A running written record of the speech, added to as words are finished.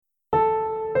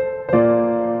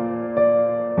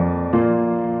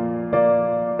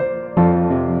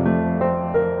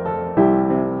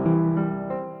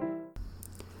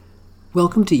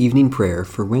Welcome to evening prayer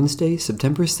for Wednesday,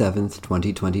 September 7th,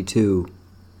 2022.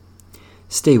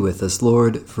 Stay with us,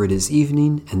 Lord, for it is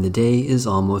evening and the day is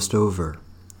almost over.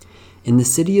 In the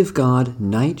city of God,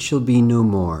 night shall be no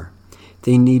more.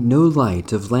 They need no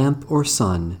light of lamp or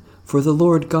sun, for the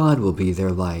Lord God will be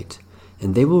their light,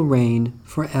 and they will reign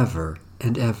forever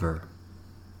and ever.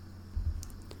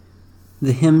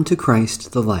 The Hymn to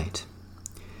Christ the Light.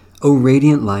 O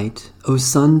radiant light, O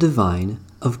Sun divine,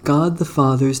 of God the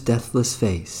Father's deathless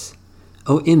face,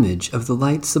 O image of the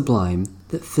light sublime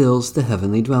that fills the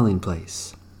heavenly dwelling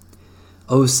place.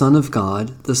 O Son of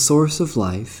God, the source of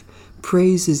life,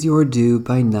 praise is your due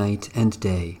by night and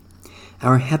day.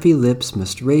 Our happy lips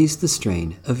must raise the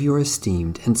strain of your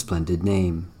esteemed and splendid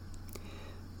name.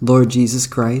 Lord Jesus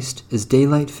Christ, as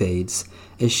daylight fades,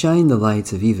 as shine the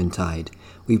lights of eventide,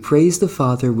 we praise the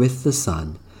Father with the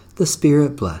Son, the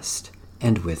Spirit blessed,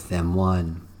 and with them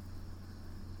one.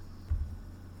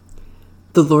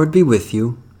 The Lord be with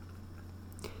you.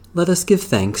 Let us give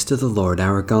thanks to the Lord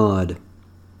our God.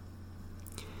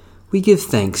 We give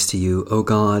thanks to you, O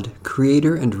God,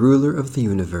 Creator and Ruler of the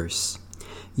universe.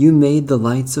 You made the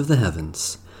lights of the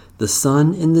heavens, the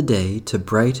sun in the day to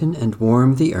brighten and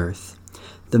warm the earth,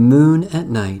 the moon at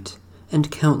night,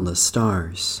 and countless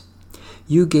stars.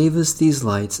 You gave us these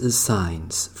lights as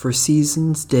signs for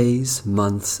seasons, days,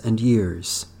 months, and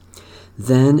years.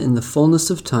 Then, in the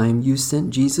fullness of time, you sent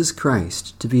Jesus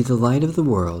Christ to be the light of the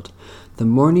world, the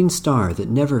morning star that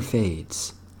never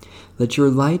fades. Let your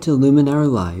light illumine our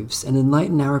lives and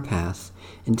enlighten our path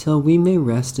until we may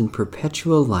rest in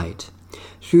perpetual light,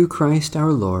 through Christ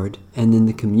our Lord, and in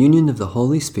the communion of the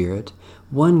Holy Spirit,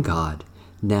 one God,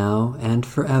 now and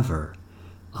forever.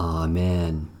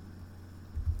 Amen.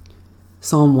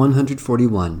 Psalm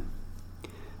 141.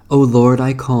 O Lord,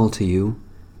 I call to you.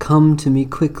 Come to me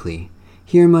quickly.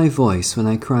 Hear my voice when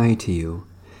I cry to you.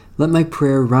 Let my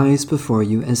prayer rise before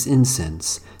you as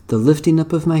incense, the lifting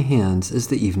up of my hands as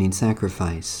the evening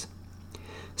sacrifice.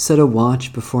 Set a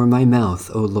watch before my mouth,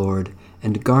 O Lord,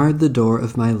 and guard the door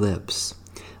of my lips.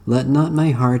 Let not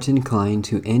my heart incline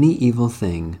to any evil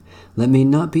thing. Let me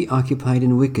not be occupied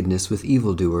in wickedness with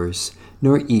evildoers,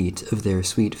 nor eat of their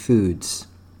sweet foods.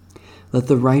 Let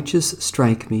the righteous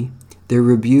strike me. Their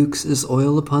rebukes as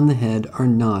oil upon the head are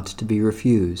not to be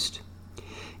refused.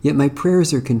 Yet my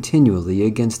prayers are continually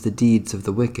against the deeds of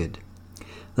the wicked.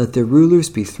 Let their rulers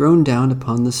be thrown down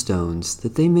upon the stones,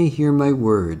 that they may hear my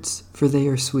words, for they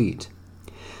are sweet.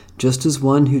 Just as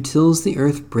one who tills the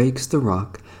earth breaks the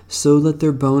rock, so let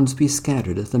their bones be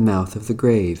scattered at the mouth of the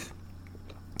grave.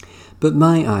 But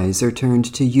my eyes are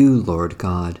turned to you, Lord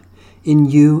God. In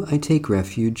you I take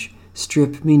refuge.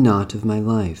 Strip me not of my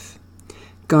life.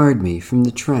 Guard me from the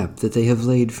trap that they have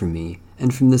laid for me,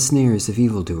 and from the snares of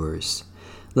evildoers.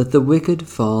 Let the wicked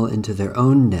fall into their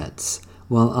own nets,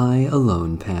 while I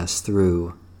alone pass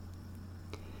through.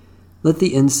 Let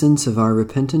the incense of our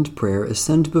repentant prayer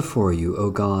ascend before you, O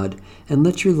God, and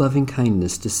let your loving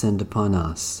kindness descend upon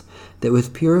us, that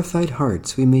with purified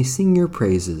hearts we may sing your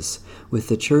praises, with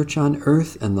the church on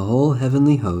earth and the whole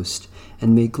heavenly host,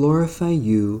 and may glorify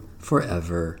you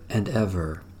forever and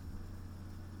ever.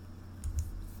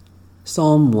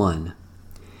 Psalm 1.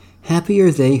 Happy are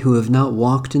they who have not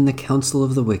walked in the counsel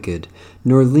of the wicked,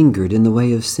 nor lingered in the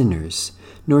way of sinners,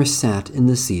 nor sat in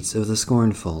the seats of the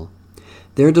scornful.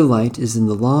 Their delight is in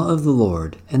the law of the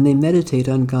Lord, and they meditate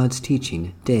on God's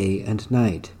teaching day and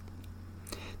night.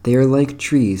 They are like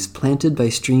trees planted by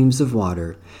streams of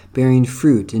water, bearing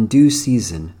fruit in due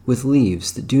season, with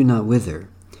leaves that do not wither.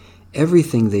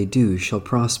 Everything they do shall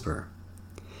prosper.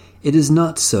 It is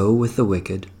not so with the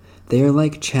wicked. They are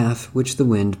like chaff which the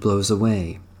wind blows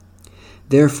away.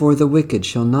 Therefore the wicked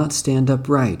shall not stand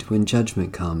upright when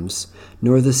judgment comes,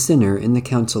 nor the sinner in the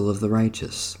counsel of the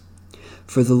righteous.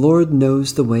 For the Lord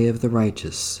knows the way of the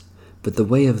righteous, but the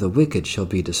way of the wicked shall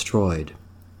be destroyed.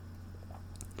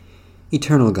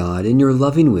 Eternal God, in your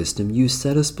loving wisdom you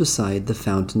set us beside the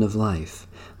fountain of life,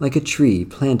 like a tree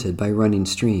planted by running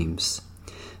streams.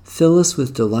 Fill us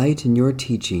with delight in your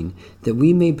teaching, that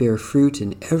we may bear fruit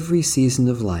in every season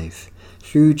of life,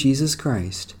 through Jesus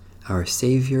Christ, our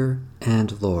Savior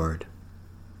and Lord.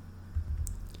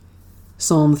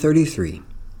 Psalm 33.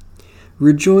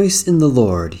 Rejoice in the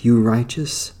Lord, you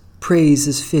righteous. Praise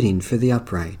is fitting for the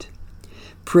upright.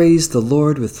 Praise the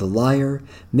Lord with the lyre.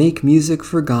 Make music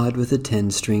for God with a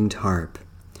 10-stringed harp.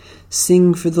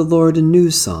 Sing for the Lord a new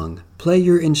song. Play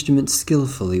your instruments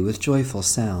skillfully with joyful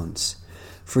sounds.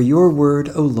 For your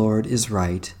word, O Lord, is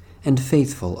right, and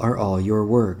faithful are all your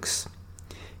works.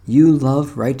 You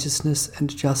love righteousness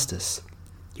and justice.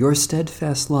 Your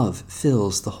steadfast love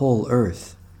fills the whole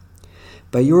earth.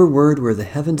 By your word were the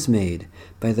heavens made,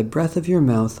 by the breath of your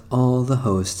mouth all the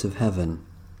hosts of heaven.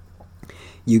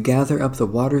 You gather up the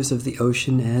waters of the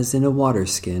ocean as in a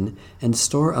waterskin, and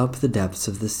store up the depths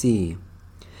of the sea.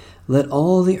 Let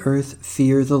all the earth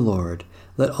fear the Lord.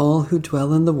 Let all who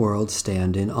dwell in the world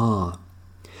stand in awe.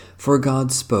 For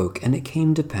God spoke, and it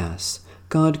came to pass.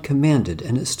 God commanded,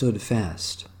 and it stood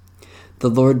fast. The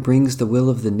Lord brings the will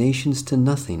of the nations to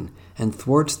nothing, and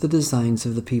thwarts the designs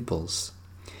of the peoples.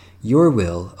 Your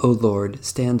will, O Lord,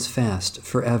 stands fast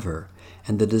forever,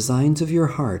 and the designs of your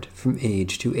heart from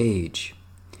age to age.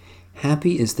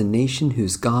 Happy is the nation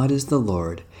whose God is the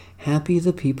Lord. Happy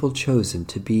the people chosen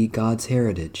to be God's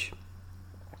heritage.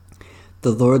 The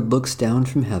Lord looks down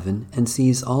from heaven and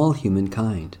sees all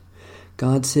humankind.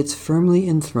 God sits firmly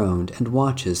enthroned and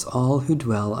watches all who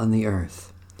dwell on the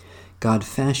earth. God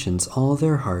fashions all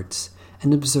their hearts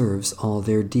and observes all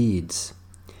their deeds.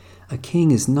 A king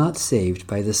is not saved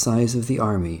by the size of the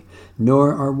army,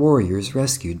 nor are warriors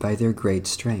rescued by their great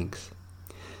strength.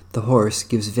 The horse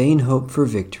gives vain hope for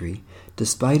victory.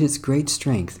 Despite its great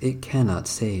strength, it cannot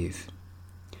save.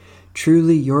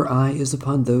 Truly your eye is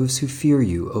upon those who fear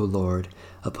you, O Lord,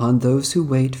 upon those who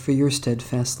wait for your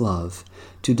steadfast love,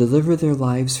 to deliver their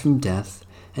lives from death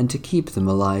and to keep them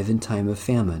alive in time of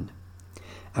famine.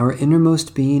 Our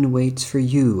innermost being waits for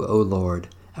you, O Lord,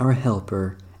 our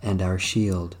helper and our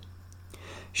shield.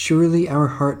 Surely our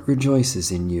heart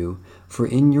rejoices in you, for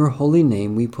in your holy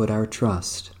name we put our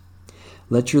trust.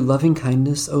 Let your loving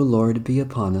kindness, O Lord, be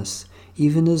upon us,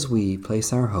 even as we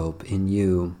place our hope in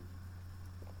you.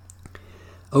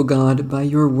 O God, by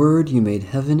your word you made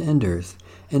heaven and earth,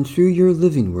 and through your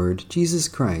living word, Jesus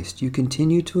Christ, you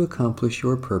continue to accomplish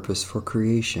your purpose for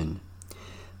creation.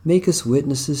 Make us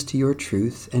witnesses to your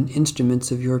truth and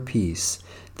instruments of your peace,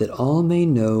 that all may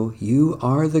know you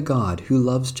are the God who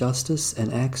loves justice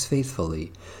and acts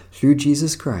faithfully, through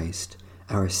Jesus Christ,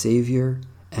 our Savior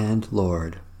and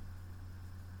Lord.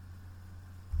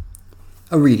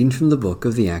 A reading from the book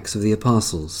of the Acts of the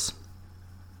Apostles.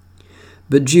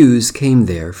 But Jews came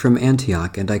there from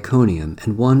Antioch and Iconium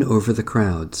and won over the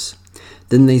crowds.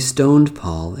 Then they stoned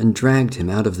Paul and dragged him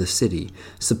out of the city,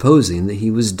 supposing that he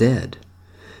was dead.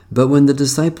 But when the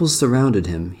disciples surrounded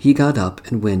him, he got up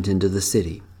and went into the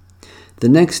city. The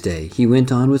next day he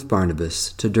went on with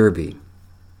Barnabas to Derbe.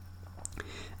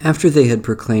 After they had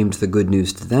proclaimed the good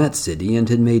news to that city and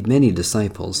had made many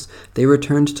disciples, they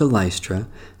returned to Lystra,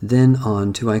 then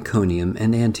on to Iconium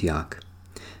and Antioch.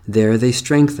 There they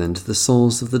strengthened the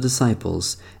souls of the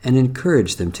disciples and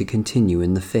encouraged them to continue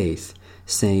in the faith,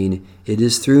 saying, "It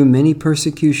is through many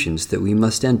persecutions that we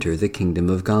must enter the kingdom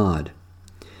of God."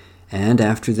 And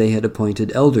after they had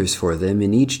appointed elders for them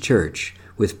in each church,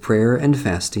 with prayer and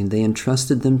fasting they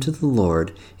entrusted them to the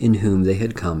Lord, in whom they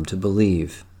had come to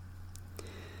believe.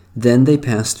 Then they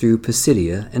passed through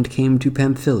Pisidia and came to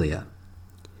Pamphylia.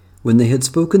 When they had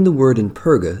spoken the word in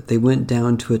Perga, they went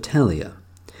down to Attalia.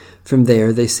 From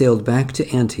there they sailed back to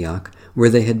Antioch, where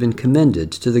they had been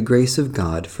commended to the grace of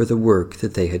God for the work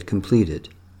that they had completed.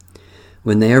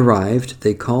 When they arrived,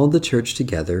 they called the church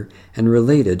together and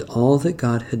related all that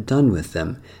God had done with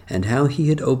them and how he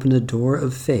had opened a door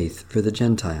of faith for the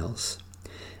Gentiles.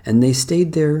 And they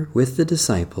stayed there with the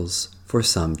disciples for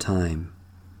some time.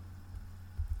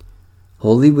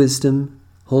 Holy Wisdom,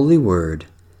 Holy Word,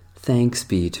 thanks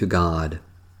be to God.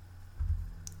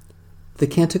 The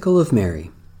Canticle of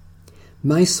Mary.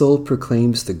 My soul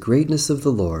proclaims the greatness of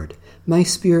the Lord. My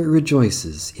spirit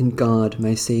rejoices in God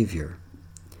my Savior.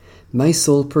 My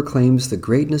soul proclaims the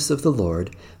greatness of the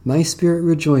Lord. My spirit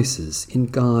rejoices in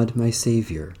God my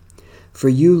Savior. For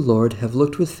you, Lord, have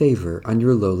looked with favor on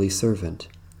your lowly servant.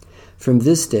 From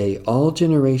this day all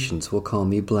generations will call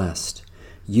me blessed.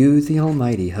 You, the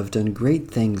Almighty, have done great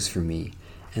things for me,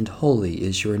 and holy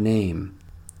is your name.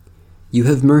 You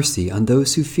have mercy on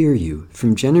those who fear you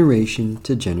from generation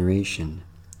to generation.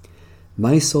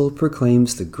 My soul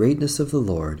proclaims the greatness of the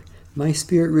Lord. My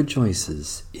spirit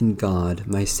rejoices in God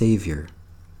my Savior.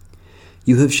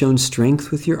 You have shown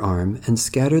strength with your arm and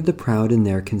scattered the proud in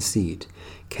their conceit,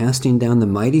 casting down the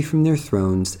mighty from their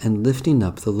thrones and lifting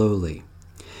up the lowly.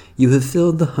 You have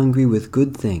filled the hungry with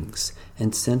good things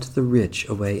and sent the rich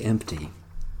away empty.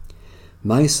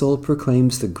 My soul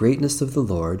proclaims the greatness of the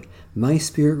Lord. My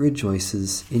spirit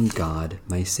rejoices in God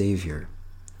my Savior.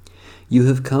 You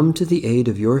have come to the aid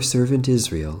of your servant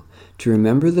Israel, to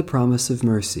remember the promise of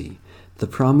mercy, the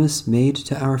promise made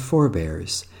to our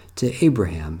forebears, to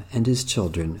Abraham and his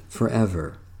children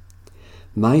forever.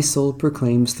 My soul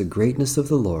proclaims the greatness of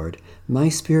the Lord. My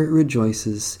spirit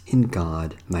rejoices in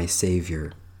God my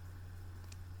Savior.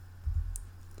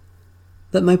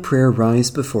 Let my prayer rise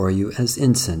before you as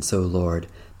incense, O Lord,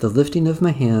 the lifting of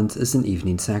my hands as an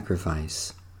evening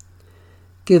sacrifice.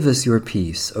 Give us your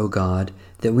peace, O God,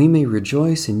 that we may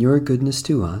rejoice in your goodness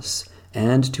to us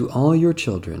and to all your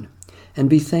children, and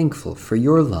be thankful for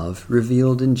your love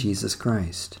revealed in Jesus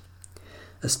Christ.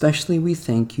 Especially we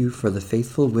thank you for the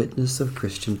faithful witness of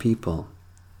Christian people,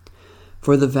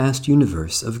 for the vast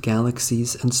universe of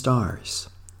galaxies and stars,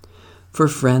 for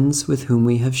friends with whom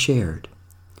we have shared,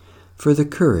 for the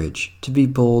courage to be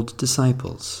bold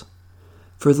disciples,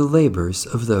 for the labors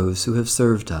of those who have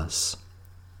served us.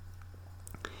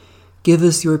 Give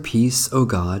us your peace, O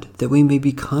God, that we may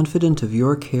be confident of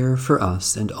your care for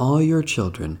us and all your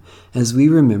children as we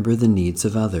remember the needs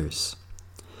of others.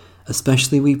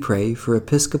 Especially we pray for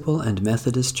Episcopal and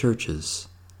Methodist churches,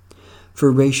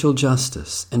 for racial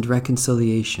justice and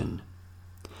reconciliation,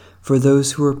 for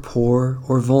those who are poor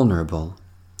or vulnerable,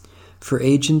 for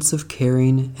agents of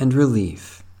caring and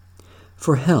relief,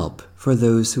 for help for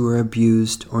those who are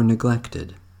abused or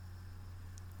neglected.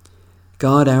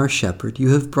 God, our shepherd, you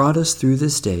have brought us through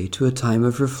this day to a time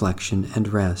of reflection and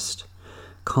rest.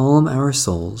 Calm our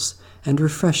souls and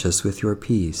refresh us with your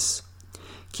peace.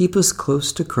 Keep us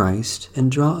close to Christ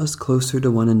and draw us closer to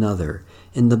one another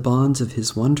in the bonds of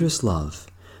his wondrous love.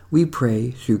 We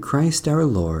pray through Christ our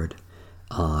Lord.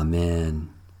 Amen.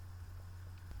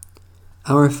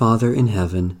 Our Father in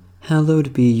heaven,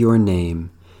 hallowed be your name.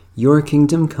 Your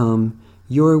kingdom come,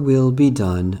 your will be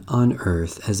done on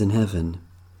earth as in heaven.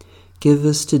 Give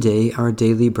us today our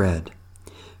daily bread.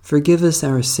 Forgive us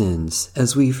our sins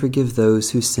as we forgive those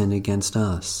who sin against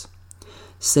us.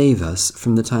 Save us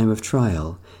from the time of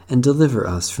trial and deliver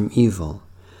us from evil.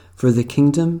 For the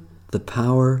kingdom, the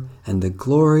power, and the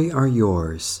glory are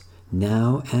yours,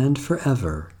 now and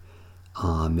forever.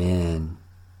 Amen.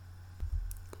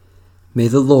 May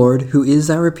the Lord, who is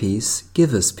our peace,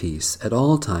 give us peace at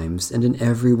all times and in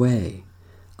every way.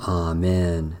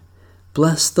 Amen.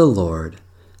 Bless the Lord.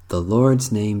 The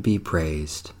Lord's name be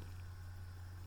praised.